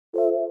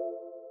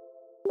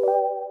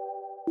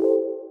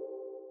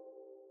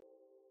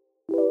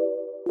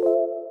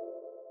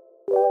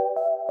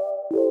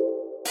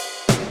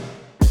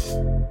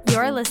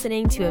You're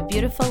listening to a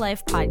Beautiful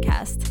Life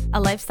podcast, a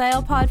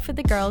lifestyle pod for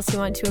the girls who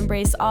want to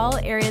embrace all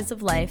areas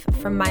of life,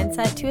 from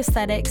mindset to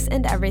aesthetics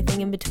and everything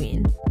in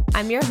between.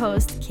 I'm your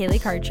host, Kaylee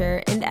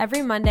Karcher, and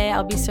every Monday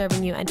I'll be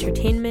serving you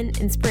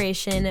entertainment,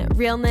 inspiration,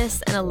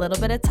 realness, and a little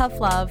bit of tough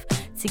love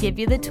to give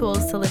you the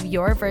tools to live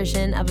your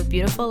version of a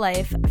beautiful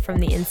life from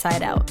the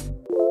inside out.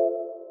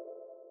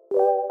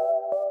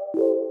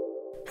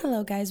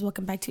 Hello guys,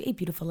 welcome back to a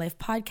Beautiful Life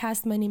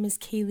podcast. My name is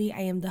Kaylee.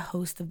 I am the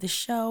host of the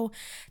show.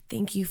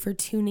 Thank you for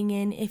tuning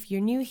in if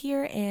you're new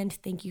here, and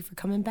thank you for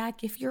coming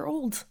back if you're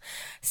old.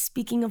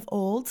 Speaking of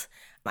old,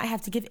 I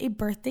have to give a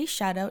birthday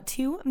shout out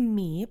to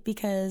me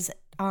because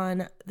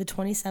on the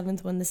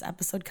 27th, when this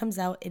episode comes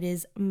out, it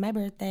is my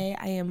birthday.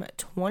 I am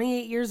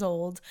 28 years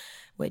old,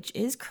 which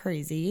is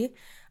crazy.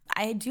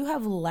 I do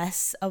have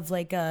less of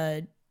like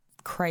a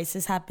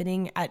crisis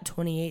happening at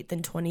 28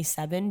 than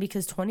 27,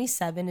 because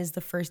 27 is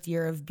the first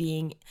year of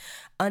being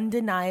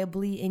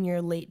undeniably in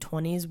your late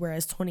 20s,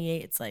 whereas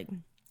 28, it's like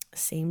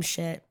same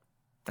shit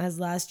as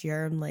last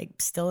year. I'm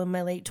like still in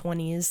my late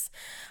 20s.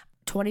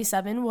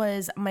 27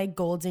 was my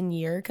golden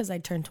year because I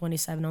turned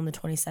 27 on the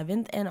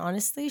 27th, and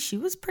honestly, she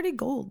was pretty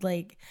gold.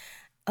 Like,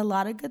 a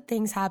lot of good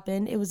things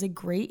happened. It was a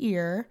great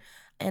year,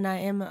 and I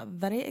am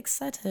very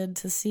excited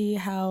to see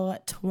how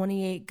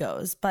 28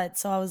 goes. But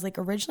so I was like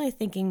originally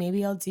thinking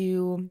maybe I'll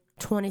do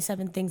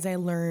 27 things I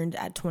learned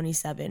at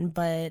 27.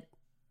 But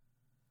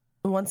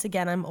once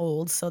again, I'm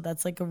old, so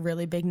that's like a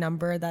really big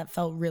number. That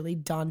felt really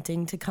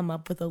daunting to come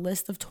up with a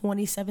list of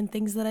 27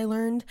 things that I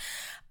learned.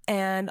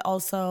 And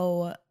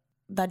also,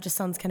 that just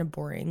sounds kind of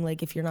boring.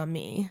 Like, if you're not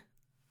me,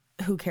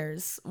 who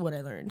cares what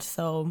I learned?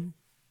 So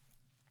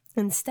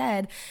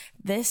instead,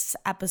 this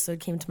episode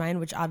came to mind,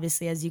 which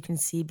obviously, as you can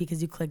see,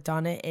 because you clicked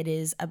on it, it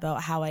is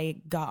about how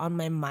I got on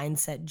my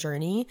mindset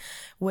journey,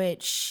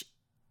 which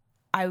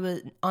I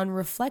was on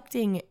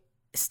reflecting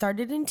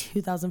started in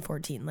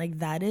 2014. Like,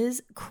 that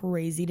is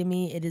crazy to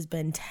me. It has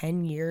been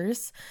 10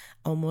 years,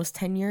 almost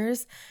 10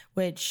 years,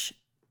 which,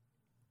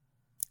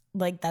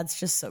 like,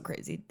 that's just so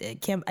crazy.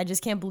 I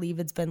just can't believe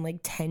it's been like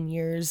 10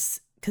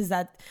 years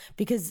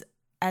because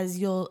as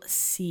you'll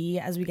see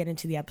as we get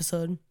into the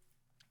episode,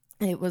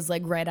 it was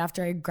like right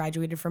after I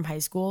graduated from high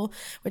school,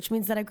 which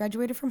means that I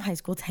graduated from high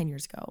school 10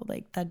 years ago.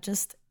 Like,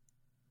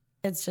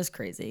 it's just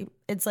crazy.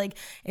 It's like,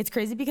 it's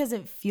crazy because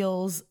it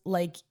feels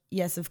like,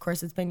 yes, of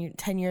course it's been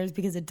 10 years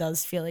because it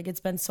does feel like it's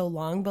been so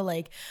long. But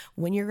like,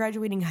 when you're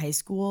graduating high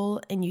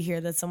school and you hear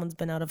that someone's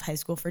been out of high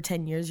school for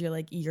 10 years, you're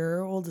like,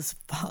 you're old as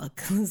fuck.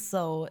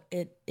 So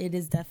it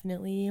is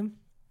definitely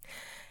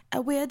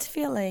a weird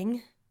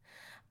feeling.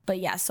 But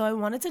yeah, so I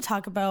wanted to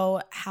talk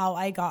about how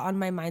I got on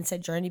my mindset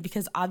journey,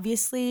 because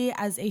obviously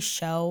as a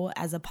show,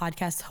 as a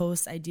podcast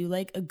host, I do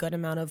like a good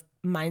amount of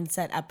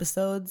mindset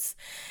episodes.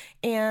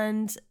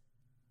 And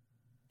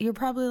you're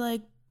probably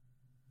like,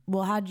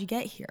 well, how'd you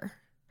get here?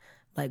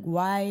 Like,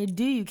 why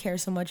do you care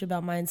so much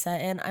about mindset?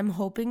 And I'm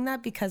hoping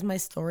that because my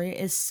story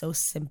is so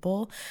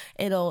simple,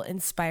 it'll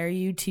inspire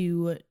you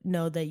to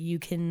know that you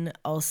can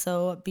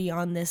also be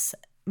on this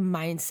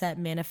mindset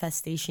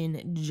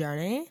manifestation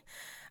journey.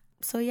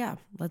 So yeah,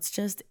 let's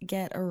just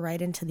get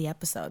right into the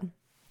episode.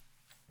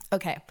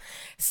 Okay,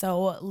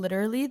 so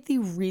literally the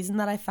reason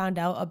that I found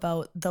out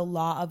about the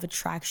law of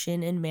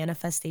attraction and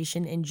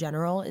manifestation in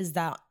general is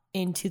that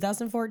in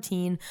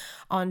 2014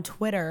 on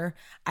Twitter,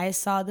 I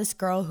saw this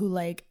girl who,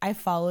 like, I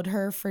followed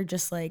her for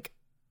just like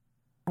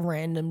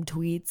random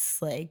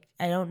tweets. Like,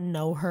 I don't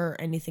know her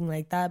or anything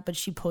like that, but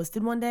she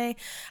posted one day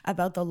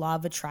about the law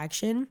of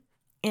attraction,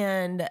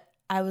 and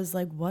I was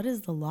like, what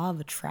is the law of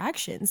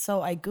attraction?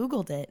 So I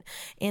Googled it,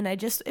 and I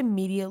just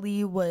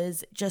immediately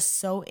was just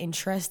so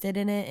interested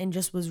in it and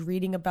just was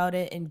reading about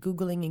it and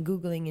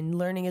Googling and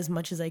learning as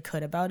much as I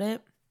could about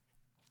it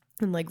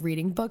and like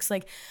reading books.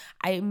 Like,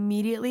 I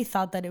immediately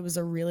thought that it was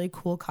a really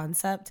cool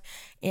concept.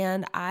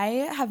 And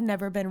I have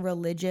never been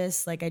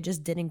religious. Like, I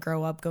just didn't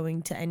grow up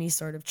going to any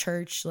sort of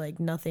church, like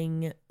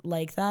nothing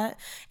like that.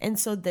 And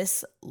so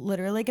this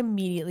literally like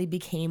immediately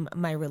became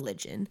my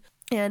religion.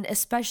 And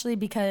especially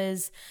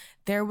because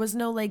there was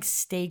no like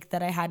stake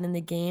that I had in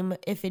the game.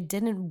 If it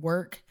didn't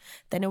work,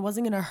 then it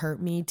wasn't going to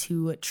hurt me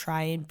to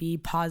try and be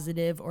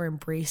positive or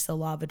embrace the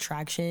law of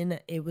attraction.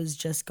 It was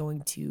just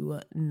going to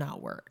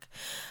not work.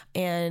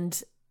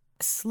 And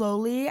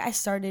slowly I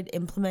started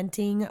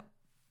implementing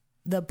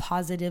the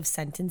positive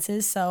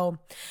sentences. So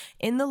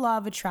in the law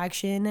of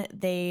attraction,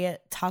 they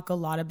talk a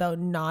lot about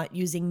not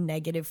using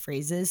negative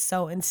phrases.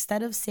 So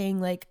instead of saying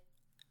like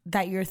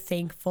that you're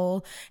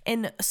thankful,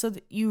 and so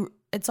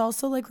it's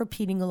also like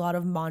repeating a lot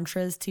of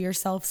mantras to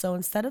yourself. So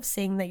instead of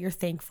saying that you're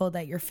thankful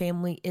that your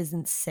family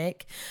isn't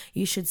sick,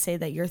 you should say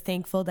that you're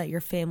thankful that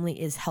your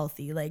family is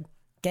healthy, like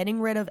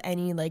getting rid of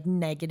any like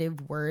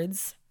negative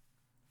words.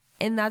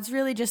 And that's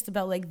really just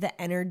about like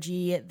the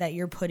energy that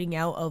you're putting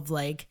out of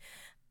like,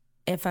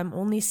 if I'm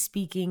only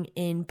speaking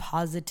in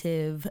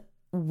positive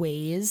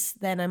ways,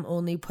 then I'm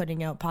only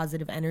putting out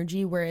positive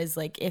energy. Whereas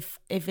like if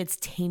it's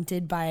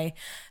tainted by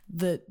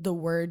the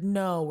word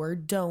no or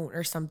don't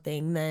or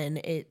something, then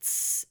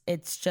it's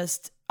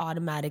just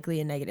automatically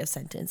a negative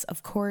sentence.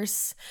 Of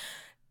course,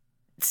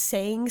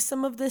 saying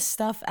some of this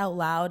stuff out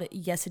loud,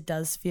 yes, it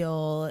does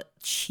feel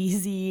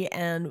cheesy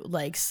and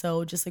like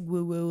so just like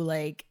woo woo,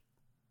 like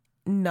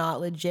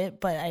not legit,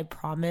 but I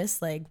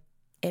promise like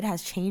it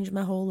has changed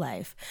my whole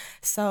life.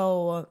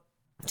 So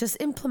just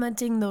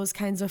implementing those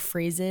kinds of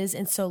phrases.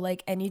 And so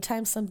like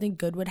anytime something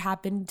good would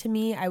happen to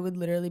me, I would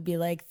literally be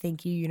like,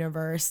 thank you,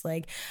 universe.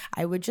 Like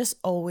I would just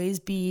always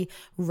be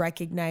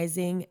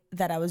recognizing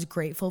that I was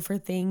grateful for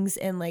things.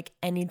 And like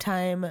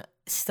anytime,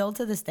 still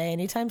to this day,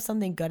 anytime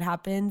something good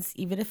happens,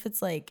 even if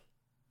it's like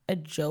a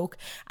joke,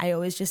 I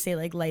always just say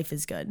like life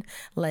is good.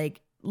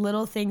 Like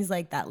little things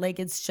like that. Like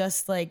it's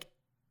just like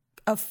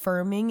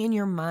affirming in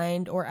your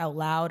mind or out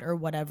loud or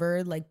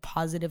whatever, like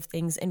positive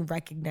things and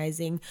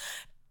recognizing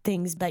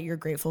things that you're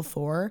grateful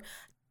for.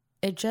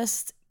 It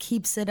just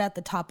keeps it at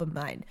the top of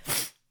mind.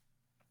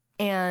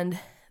 And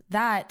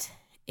that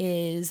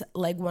is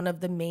like one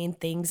of the main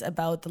things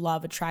about the law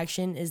of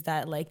attraction is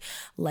that like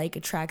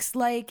attracts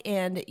like,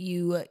 and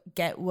you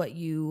get what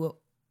you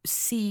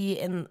see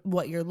and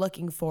what you're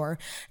looking for.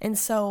 And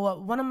so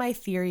one of my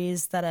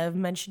theories that I've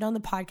mentioned on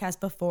the podcast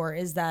before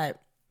is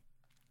that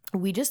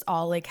we just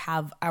all like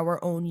have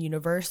our own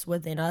universe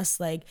within us.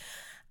 Like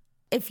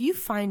if you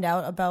find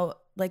out about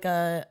like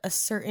a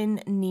certain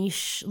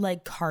niche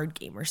like card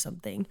game or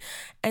something,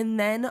 and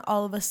then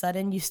all of a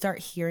sudden you start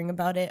hearing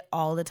about it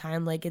all the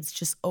time, like it's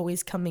just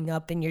always coming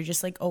up and you're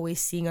just like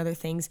always seeing other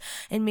things,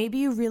 and maybe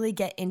you really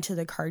get into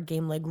the card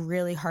game like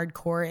really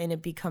hardcore and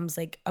it becomes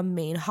like a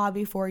main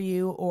hobby for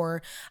you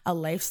or a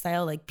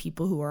lifestyle, like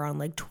people who are on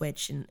like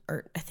Twitch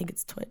or I think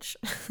it's Twitch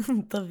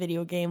the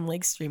video game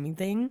like streaming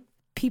thing.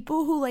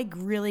 People who like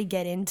really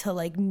get into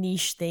like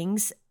niche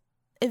things,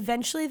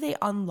 eventually they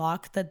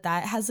unlock that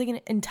has like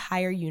an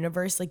entire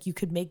universe. Like you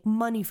could make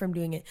money from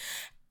doing it.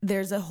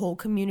 There's a whole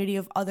community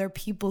of other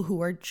people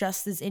who are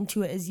just as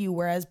into it as you.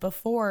 Whereas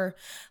before,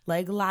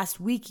 like last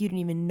week, you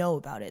didn't even know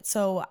about it.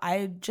 So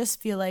I just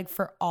feel like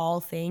for all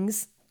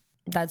things,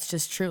 that's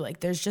just true. Like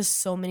there's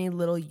just so many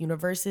little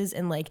universes,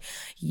 and like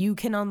you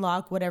can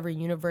unlock whatever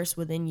universe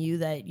within you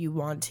that you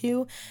want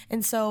to.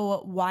 And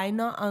so why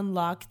not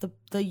unlock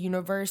the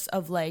universe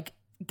of like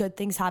good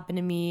things happen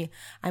to me?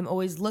 I'm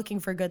always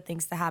looking for good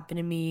things to happen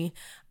to me.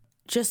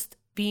 Just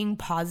being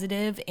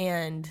positive.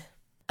 And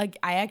like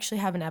I actually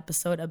have an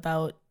episode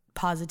about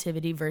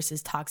positivity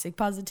versus toxic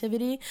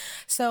positivity.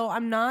 So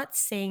I'm not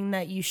saying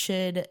that you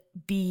should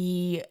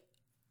be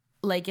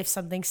like, if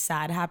something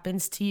sad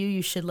happens to you,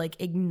 you should like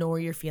ignore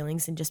your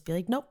feelings and just be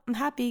like, nope, I'm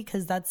happy,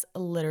 because that's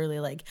literally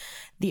like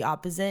the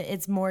opposite.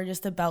 It's more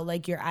just about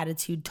like your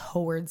attitude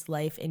towards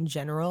life in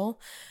general.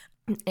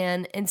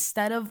 And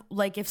instead of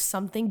like, if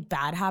something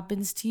bad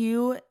happens to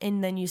you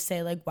and then you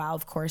say like, wow,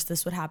 of course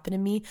this would happen to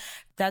me,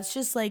 that's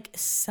just like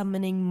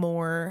summoning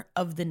more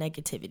of the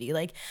negativity,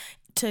 like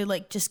to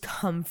like just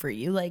come for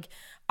you. Like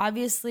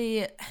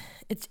obviously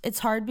it's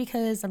hard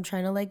because I'm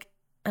trying to like,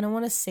 I don't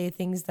want to say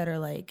things that are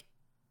like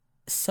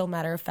so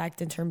matter of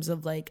fact in terms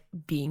of like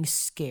being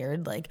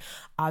scared. Like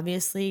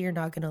obviously you're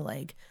not gonna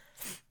like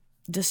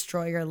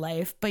destroy your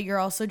life, but you're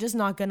also just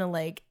not gonna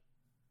like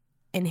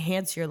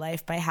enhance your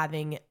life by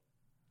having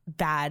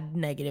bad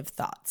negative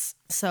thoughts.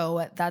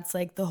 So that's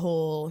like the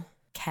whole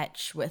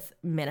catch with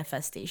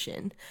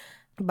manifestation.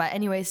 But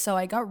anyway, so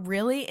I got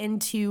really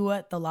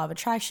into the law of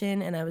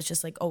attraction, and I was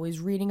just like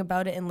always reading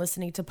about it and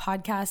listening to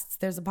podcasts.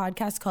 There's a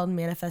podcast called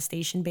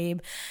Manifestation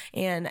Babe,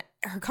 and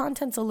her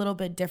content's a little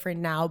bit different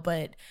now,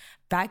 but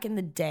back in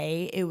the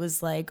day, it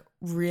was like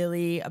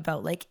really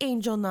about like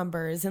angel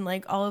numbers and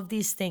like all of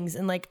these things.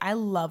 And like, I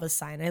love a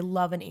sign. I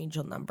love an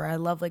angel number. I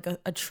love like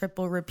a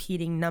triple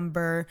repeating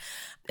number,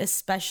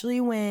 especially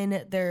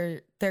when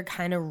they're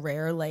kind of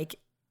rare, like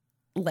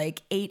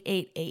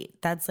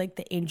 888. That's like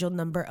the angel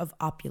number of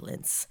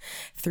opulence,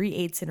 3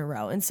 8s in a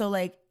row. And so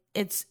like,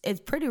 it's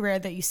pretty rare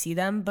that you see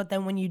them, but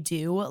then when you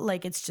do,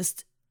 like, it's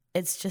just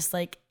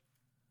like,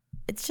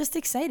 it's just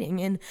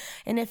exciting. And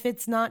if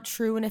it's not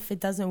true and if it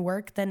doesn't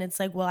work, then it's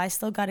like, well, I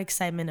still got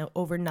excitement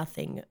over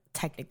nothing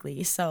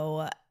technically.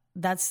 So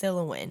that's still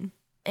a win.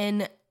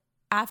 And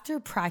after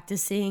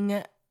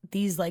practicing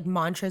these like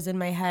mantras in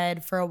my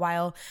head for a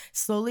while,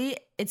 slowly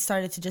it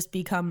started to just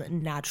become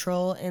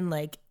natural. And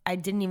like, I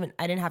didn't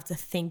have to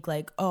think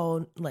like,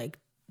 oh, like,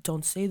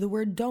 don't say the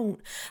word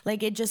don't.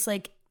 Like, it just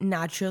like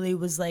naturally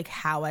was like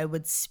how I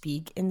would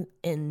speak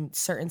in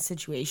certain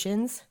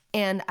situations.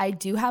 And I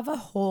do have a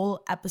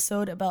whole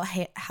episode about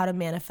how to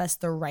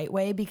manifest the right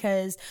way,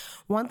 because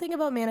one thing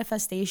about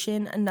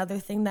manifestation, another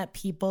thing that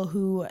people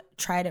who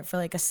tried it for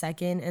like a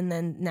second and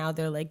then now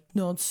they're like,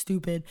 no, it's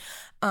stupid.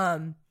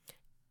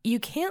 You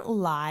can't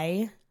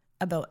lie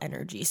about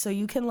energy. So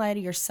you can lie to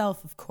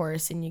yourself, of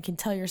course, and you can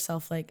tell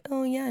yourself like,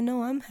 oh yeah,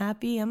 no, I'm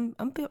happy. I'm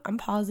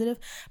positive.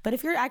 But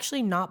if you're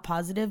actually not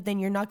positive, then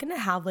you're not going to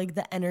have like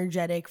the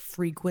energetic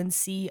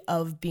frequency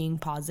of being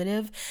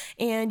positive,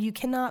 and you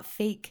cannot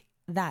fake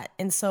that.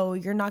 And so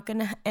you're not going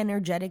to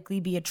energetically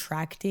be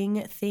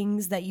attracting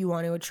things that you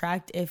want to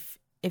attract if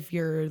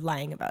you're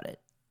lying about it.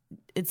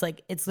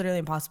 it's literally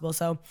impossible.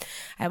 So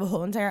I have a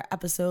whole entire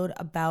episode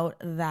about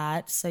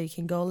that. So you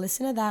can go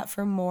listen to that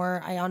for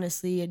more. I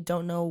honestly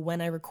don't know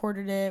when I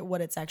recorded it,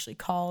 what it's actually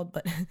called,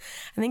 but I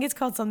think it's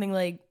called something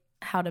like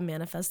How to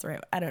Manifest the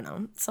Right. I don't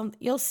know.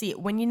 You'll see it.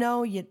 When you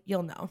know,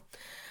 you'll know.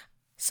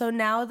 So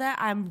now that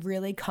I'm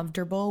really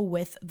comfortable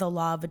with the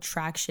law of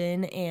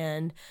attraction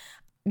and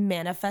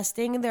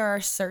manifesting, there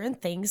are certain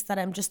things that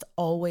I'm just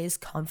always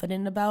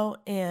confident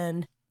about,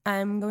 and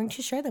I'm going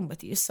to share them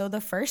with you. So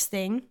the first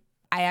thing,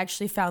 I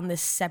actually found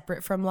this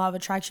separate from law of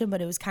attraction,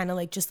 but it was kind of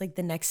like just like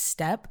the next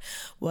step,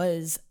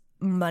 was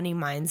money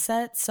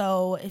mindset.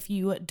 So if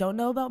you don't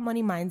know about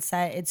money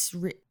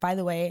mindset, by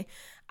the way,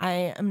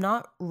 I am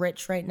not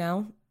rich right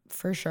now,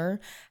 for sure.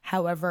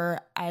 However,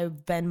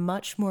 I've been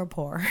much more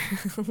poor.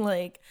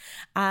 Like,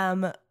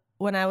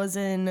 when I was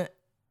in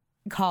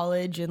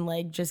college and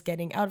like just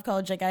getting out of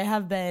college, like I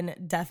have been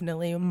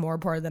definitely more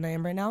poor than I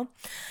am right now.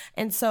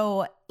 And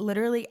so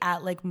literally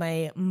at like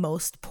my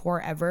most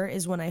poor ever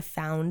is when I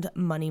found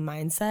money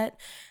mindset.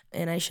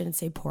 And I shouldn't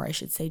say poor, I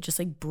should say just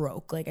like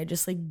broke. Like I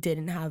just like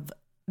didn't have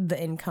the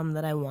income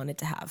that I wanted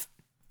to have.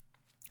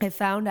 I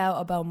found out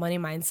about money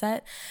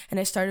mindset and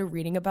I started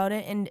reading about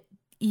it. And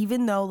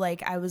even though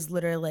like I was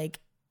literally like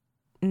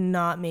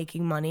not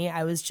making money,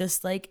 I was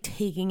just like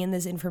taking in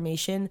this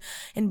information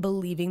and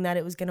believing that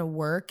it was going to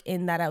work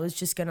and that I was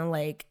just going to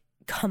like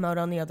come out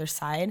on the other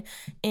side.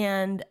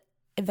 And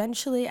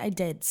eventually I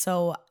did.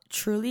 So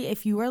truly,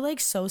 if you are like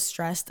so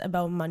stressed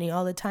about money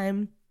all the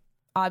time,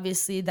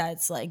 obviously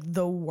that's like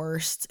the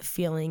worst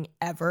feeling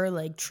ever.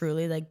 Like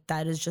truly, like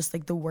that is just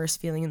like the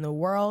worst feeling in the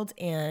world.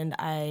 And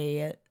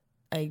I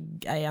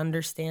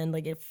understand,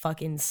 like it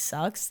fucking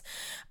sucks.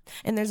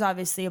 And there's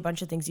obviously a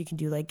bunch of things you can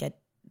do, like get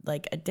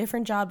like a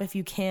different job if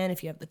you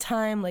have the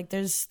time. Like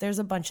there's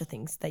a bunch of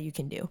things that you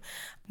can do.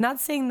 Not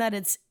saying that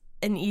it's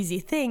an easy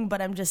thing,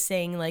 but I'm just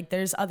saying like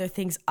there's other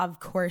things, of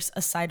course,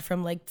 aside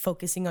from like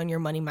focusing on your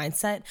money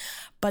mindset.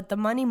 But the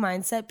money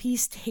mindset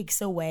piece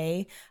takes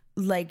away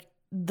like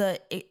the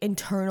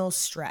internal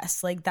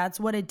stress. Like that's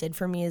what it did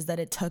for me, is that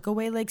it took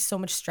away like so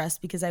much stress,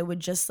 because I would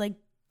just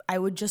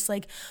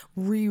like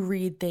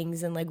reread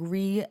things and like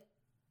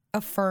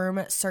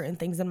reaffirm certain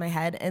things in my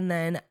head, and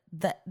then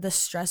the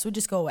stress would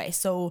just go away.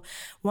 So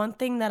one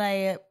thing that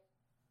I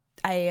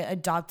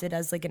adopted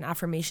as like an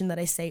affirmation that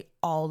I say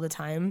all the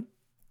time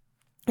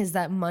is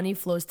that money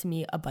flows to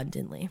me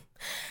abundantly,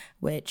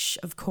 which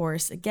of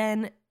course,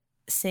 again,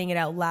 saying it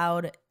out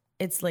loud,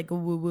 it's like a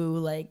woo-woo,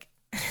 like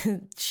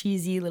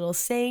cheesy little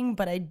saying,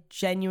 but I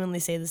genuinely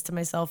say this to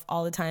myself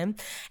all the time.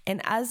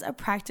 And as a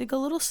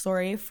practical little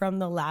story from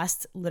the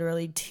last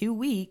literally 2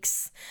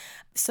 weeks,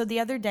 so the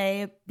other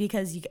day,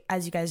 because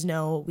as you guys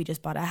know, we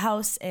just bought a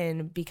house,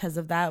 and because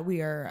of that,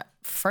 we are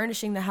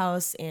furnishing the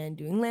house and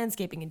doing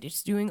landscaping and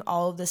just doing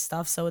all of this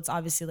stuff. So it's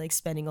obviously like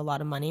spending a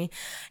lot of money,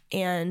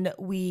 and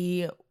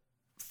we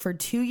for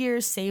 2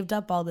 years saved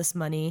up all this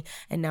money,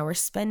 and now we're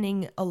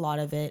spending a lot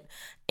of it.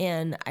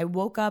 And I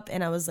woke up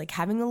and I was like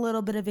having a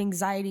little bit of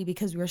anxiety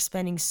because we're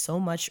spending so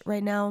much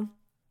right now.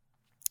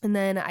 And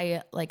then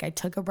I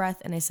took a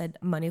breath and I said,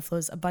 money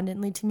flows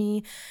abundantly to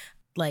me.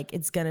 Like,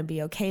 it's gonna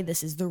be okay.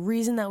 This is the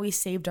reason that we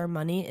saved our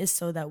money, is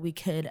so that we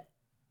could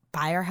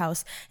buy our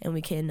house and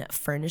we can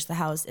furnish the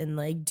house and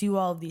like do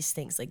all of these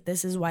things. Like,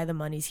 this is why the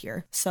money's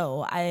here.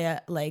 So I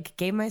like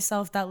gave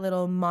myself that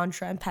little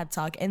mantra and pep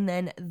talk. And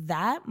then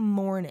that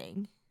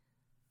morning,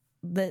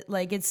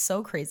 it's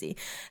so crazy.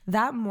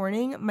 That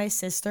morning, my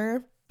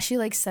sister, she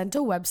like sent a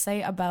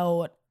website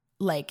about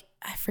like,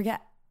 I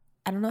forget,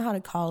 I don't know how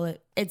to call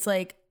it. It's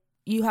like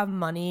you have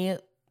money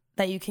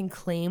that you can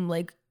claim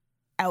like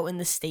out in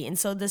the state. And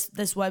so this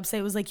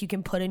website was like, you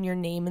can put in your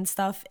name and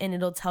stuff and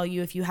it'll tell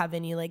you if you have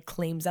any like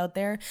claims out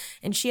there.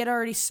 And she had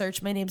already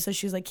searched my name, so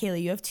she was like,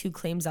 Kaylee, you have 2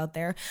 claims out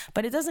there,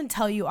 but it doesn't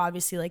tell you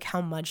obviously like how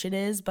much it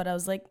is. But I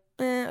was like,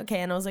 okay.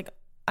 And I was like,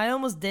 I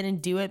almost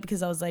didn't do it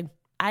because I was like,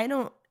 I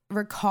don't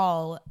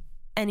recall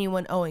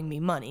anyone owing me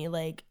money.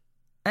 Like,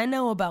 I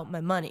know about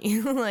my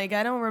money. Like,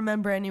 I don't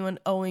remember anyone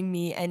owing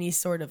me any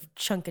sort of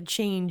chunk of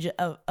change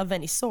of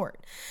any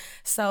sort.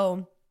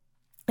 So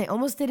I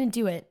almost didn't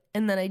do it.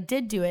 And then I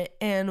did do it.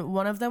 And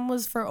one of them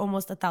was for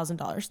almost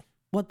 $1,000.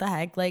 What the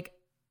heck? Like,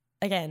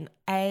 again,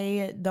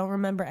 I don't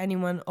remember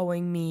anyone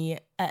owing me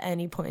at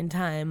any point in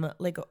time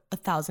like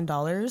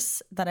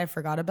 $1,000 that I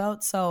forgot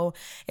about. So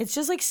it's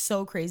just like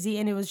so crazy.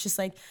 And it was just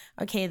like,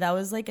 okay, that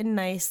was like a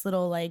nice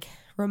little like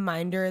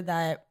reminder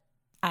that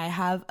I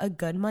have a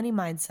good money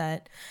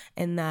mindset,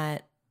 and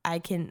that I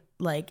can,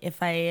 like,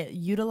 if I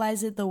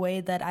utilize it the way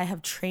that I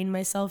have trained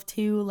myself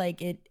to,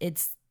 like it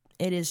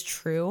is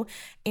true,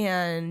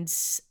 and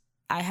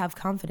I have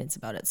confidence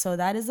about it. So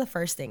that is the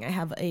first thing. I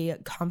have a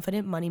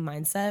confident money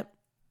mindset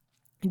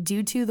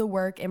due to the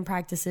work and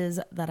practices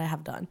that I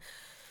have done.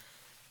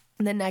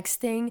 The next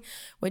thing,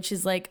 which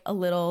is like a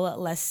little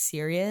less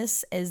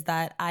serious, is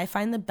that I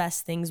find the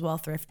best things while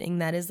thrifting.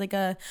 That is like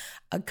a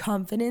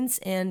confidence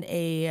and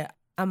a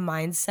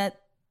mindset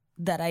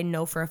that I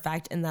know for a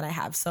fact and that I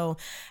have. So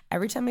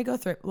every time I go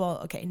thrift, well,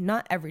 okay,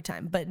 not every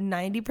time, but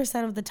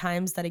 90% of the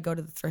times that I go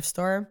to the thrift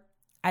store,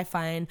 I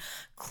find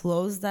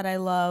clothes that I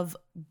love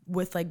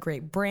with like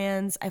great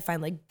brands. I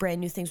find like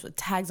brand new things with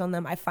tags on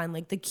them. I find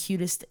like the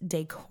cutest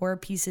decor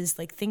pieces,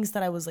 like things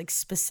that I was like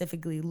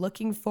specifically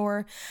looking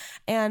for.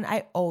 And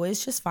I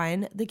always just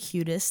find the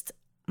cutest,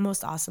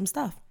 most awesome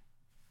stuff.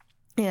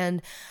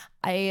 And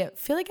I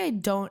feel like I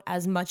don't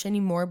as much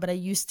anymore, but I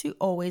used to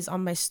always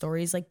on my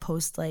stories like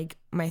post like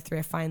my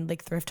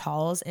thrift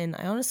hauls, and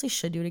I honestly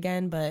should do it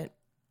again, but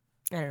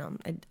I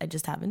don't know. I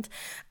just haven't.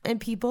 And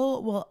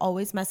people will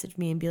always message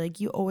me and be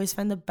like, you always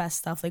find the best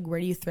stuff. Like, where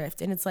do you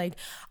thrift? And it's like,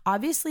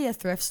 obviously a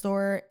thrift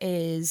store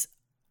is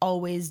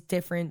always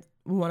different,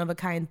 one of a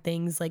kind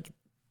things. Like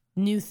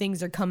new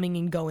things are coming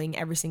and going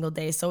every single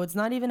day. So it's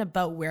not even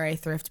about where I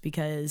thrift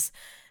because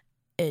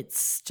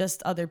it's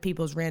just other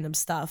people's random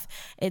stuff.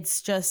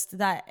 It's just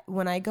that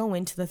when I go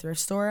into the thrift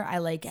store, I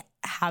like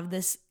have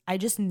this, I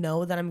just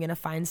know that I'm going to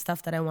find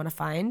stuff that I want to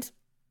find.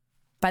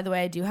 By the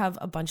way, I do have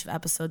a bunch of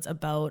episodes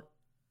about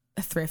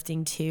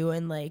thrifting too,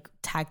 and like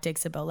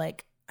tactics about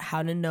like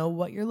how to know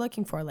what you're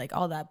looking for, like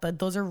all that. But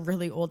those are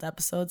really old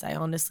episodes. I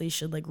honestly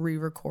should like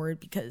re-record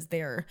because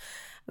they're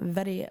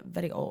very,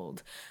 very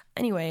old.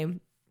 Anyway,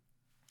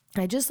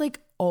 I just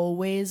like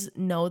always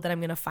know that I'm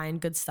going to find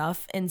good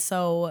stuff. And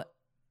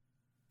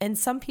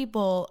some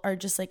people are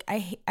just like,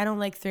 I don't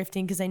like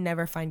thrifting because I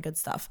never find good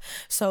stuff.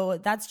 So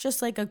that's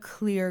just like a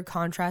clear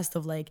contrast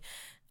of like,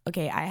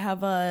 okay, I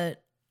have a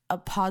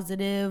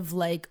positive,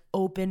 like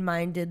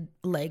open-minded,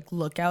 like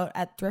lookout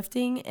at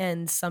thrifting.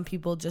 And some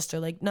people just are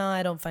like, no,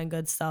 I don't find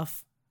good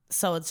stuff.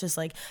 So it's just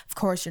like, of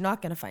course you're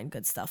not going to find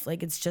good stuff.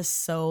 Like it's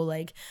just so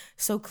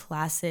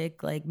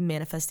classic, like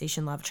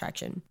manifestation, law of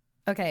attraction.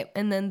 Okay.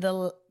 And then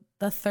the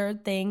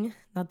third thing,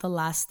 not the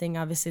last thing,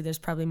 obviously there's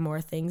probably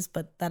more things,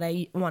 but that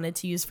I wanted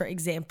to use for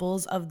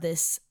examples of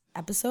this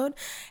episode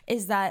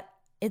is that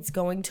it's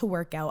going to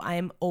work out. I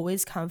am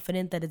always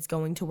confident that it's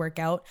going to work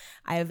out.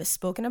 I've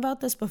spoken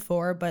about this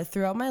before, but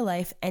throughout my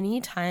life,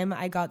 anytime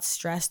I got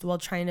stressed while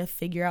trying to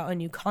figure out a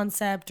new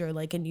concept or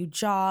like a new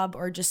job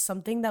or just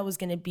something that was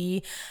going to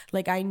be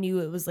like, I knew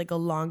it was like a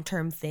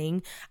long-term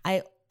thing,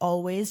 I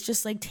always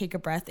just like take a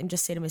breath and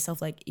just say to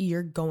myself, like,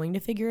 you're going to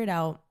figure it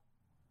out.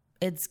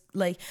 It's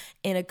like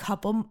in a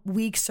couple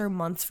weeks or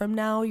months from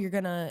now,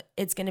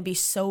 it's going to be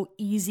so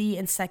easy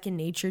and second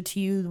nature to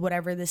you,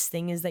 whatever this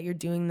thing is that you're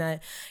doing,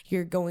 that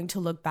you're going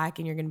to look back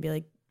and you're going to be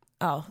like,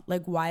 oh,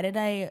 like, why did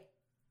I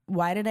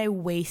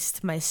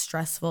waste my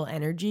stressful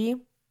energy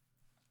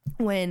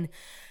when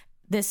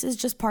this is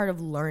just part of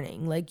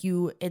learning? Like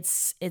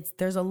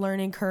there's a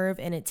learning curve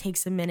and it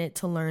takes a minute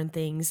to learn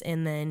things,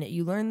 and then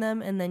you learn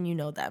them and then you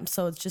know them.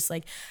 So it's just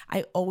like,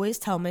 I always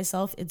tell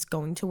myself it's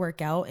going to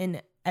work out,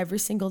 and every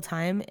single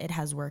time it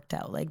has worked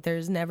out. Like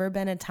there's never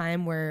been a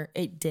time where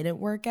it didn't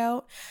work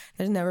out.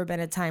 There's never been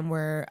a time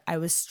where I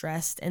was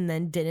stressed and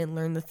then didn't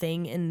learn the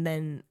thing, and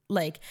then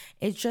like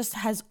it just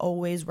has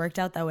always worked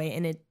out that way.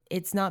 And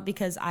it's not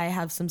because I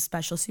have some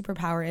special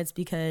superpower. It's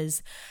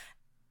because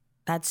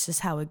that's just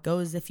how it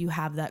goes if you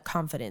have that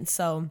confidence.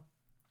 So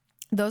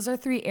those are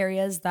 3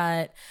 areas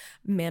that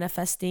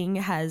manifesting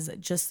has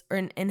just,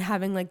 and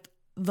having like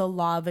the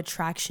law of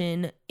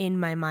attraction in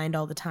my mind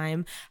all the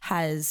time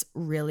has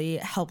really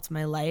helped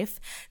my life.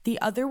 The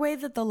other way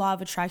that the law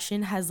of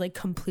attraction has like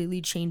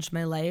completely changed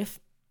my life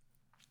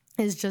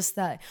is just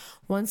that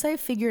once I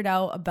figured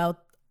out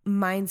about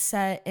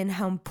mindset and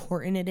how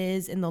important it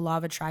is in the law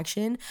of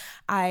attraction,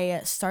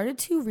 I started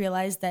to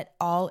realize that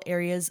all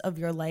areas of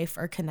your life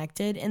are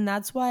connected. And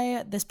that's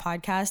why this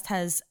podcast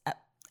has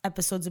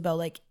episodes about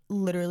like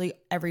literally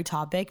every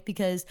topic,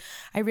 because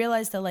I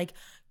realized that like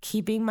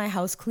keeping my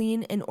house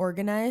clean and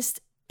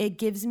organized, it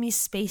gives me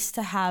space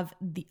to have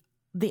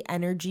the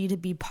energy to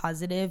be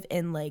positive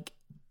and like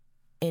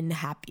and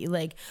happy.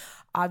 Like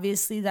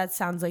obviously that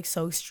sounds like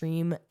so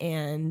extreme,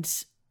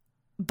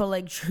 but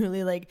like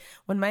truly, like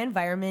when my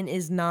environment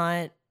is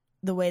not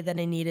the way that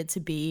I need it to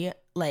be,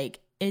 like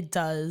it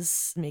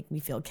does make me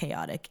feel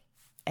chaotic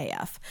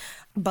AF.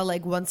 But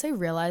like once I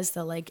realized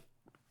that like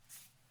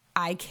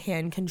I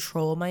can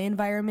control my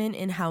environment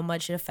and how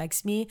much it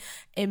affects me,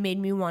 it made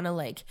me want to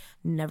like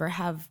never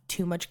have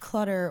too much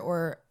clutter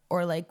or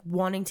like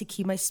wanting to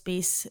keep my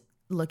space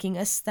looking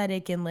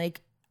aesthetic,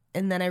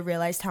 and then I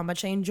realized how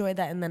much I enjoy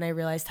that, and then I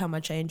realized how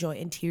much I enjoy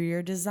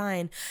interior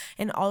design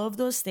and all of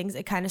those things.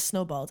 It kind of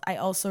snowballed. I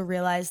also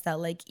realized that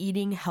like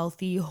eating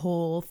healthy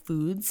whole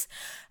foods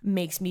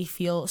makes me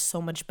feel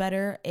so much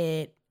better.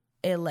 It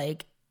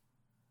like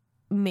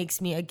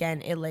makes me,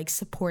 again, it like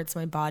supports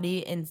my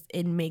body and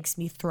it makes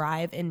me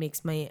thrive and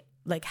makes my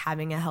like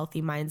having a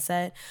healthy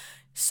mindset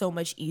so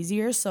much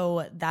easier.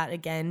 So that,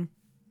 again,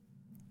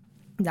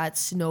 that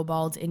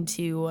snowballed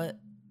into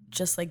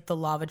just like the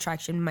law of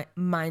attraction,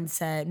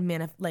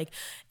 mindset, like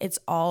it's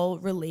all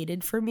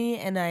related for me.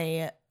 And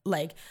I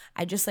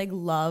just like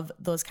love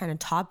those kind of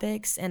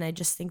topics. And I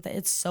just think that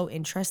it's so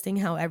interesting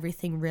how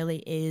everything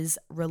really is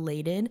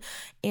related.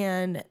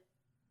 And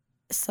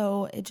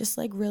so it just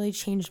like really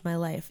changed my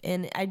life.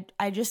 And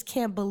I just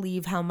can't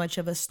believe how much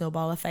of a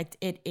snowball effect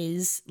it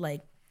is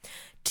like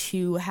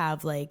to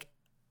have like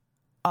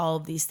all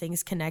of these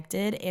things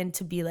connected, and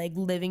to be like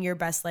living your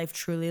best life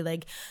truly,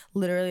 like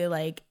literally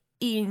like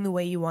eating the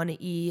way you want to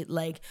eat,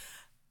 like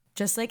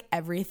just like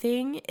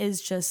everything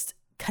is just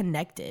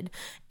connected.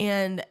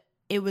 And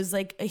it was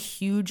like a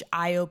huge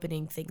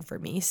eye-opening thing for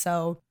me.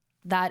 So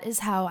that is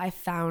how I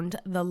found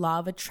the law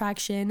of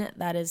attraction.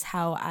 That is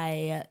how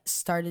I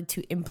started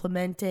to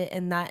implement it.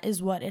 And that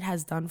is what it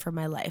has done for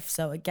my life.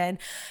 So again,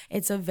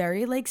 it's a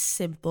very like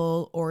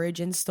simple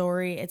origin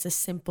story. It's a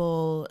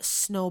simple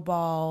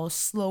snowball,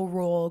 slow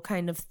roll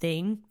kind of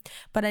thing.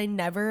 But I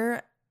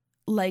never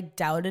like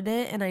doubted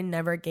it, and I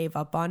never gave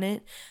up on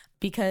it,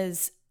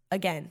 because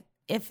again,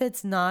 if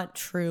it's not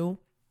true,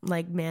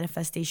 like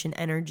manifestation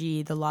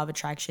energy, the law of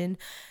attraction,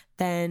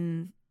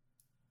 then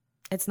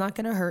it's not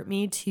going to hurt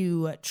me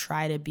to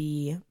try to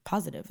be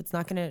positive. It's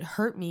not going to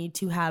hurt me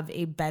to have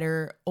a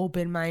better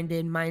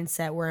open-minded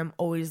mindset where I'm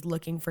always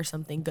looking for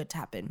something good to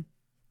happen.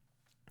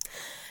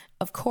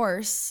 Of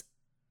course,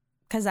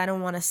 because I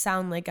don't want to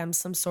sound like I'm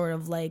some sort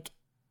of like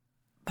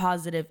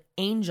positive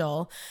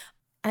angel,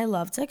 I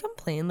love to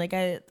complain.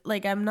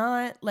 I'm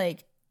not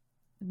like,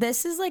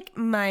 this is like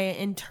my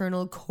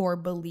internal core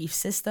belief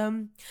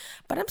system,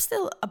 but I'm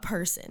still a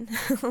person.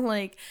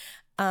 Like,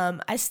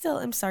 I still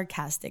am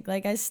sarcastic.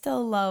 Like, I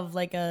still love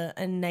like a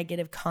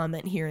negative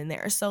comment here and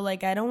there. So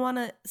like, I don't want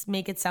to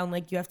make it sound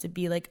like you have to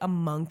be like a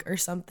monk or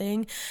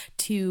something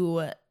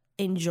to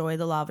enjoy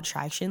the law of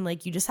attraction.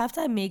 Like, you just have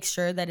to make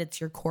sure that it's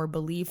your core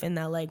belief, and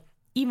that like,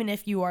 even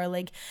if you are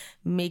like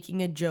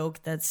making a joke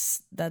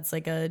that's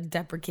like a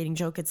deprecating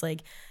joke, it's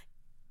like,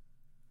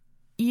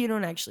 you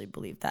don't actually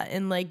believe that.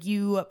 And like,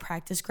 you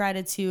practice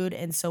gratitude.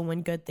 And so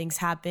when good things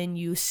happen,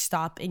 you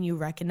stop and you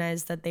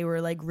recognize that they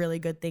were like really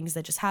good things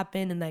that just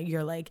happened, and that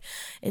you're like,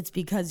 it's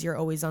because you're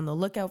always on the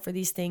lookout for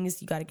these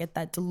things. You got to get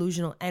that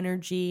delusional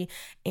energy.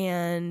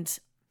 And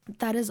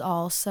that is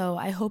all. So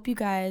I hope you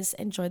guys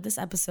enjoyed this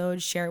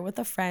episode. Share it with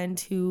a friend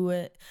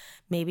who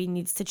maybe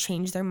needs to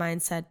change their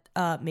mindset.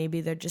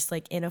 Maybe they're just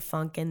like in a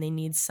funk and they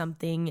need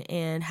something,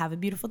 and have a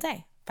beautiful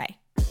day. Bye.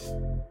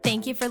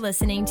 Thank you for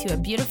listening to A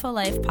Beautiful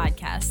Life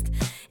podcast.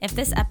 If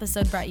this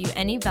episode brought you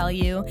any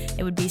value,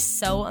 it would be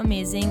so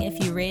amazing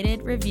if you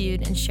rated,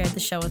 reviewed, and shared the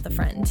show with a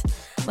friend.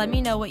 Let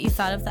me know what you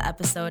thought of the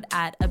episode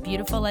at A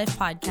Beautiful Life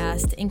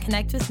podcast, and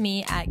connect with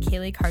me at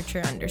Kaylee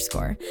Karcher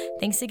 _.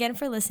 Thanks again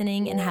for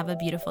listening, and have a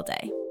beautiful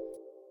day.